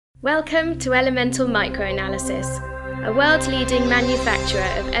Welcome to Elemental Microanalysis, a world-leading manufacturer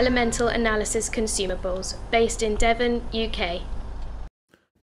of elemental analysis consumables based in Devon, UK.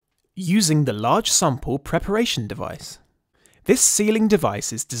 Using the Large Sample Preparation Device. This sealing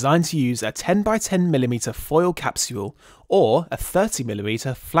device is designed to use a 10 by 10 mm foil capsule or a 30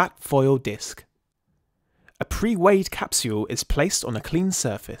 mm flat foil disc. A pre-weighed capsule is placed on a clean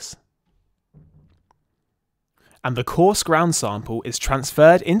surface, and the coarse ground sample is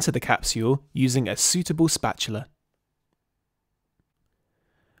transferred into the capsule using a suitable spatula.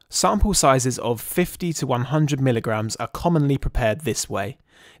 Sample sizes of 50 to 100 mg are commonly prepared this way.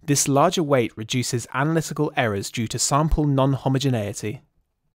 This larger weight reduces analytical errors due to sample non-homogeneity.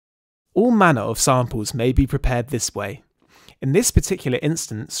 All manner of samples may be prepared this way. In this particular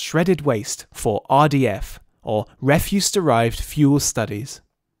instance, shredded waste for RDF, or Refuse-Derived Fuel Studies.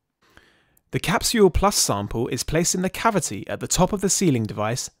 The capsule plus sample is placed in the cavity at the top of the sealing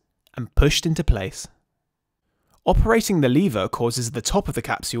device and pushed into place. Operating the lever causes the top of the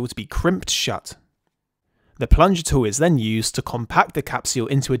capsule to be crimped shut. The plunger tool is then used to compact the capsule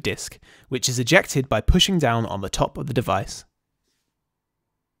into a disc, which is ejected by pushing down on the top of the device.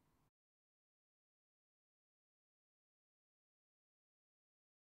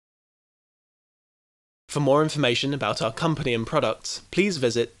 For more information about our company and products, please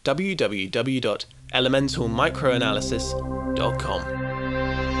visit www.elementalmicroanalysis.com.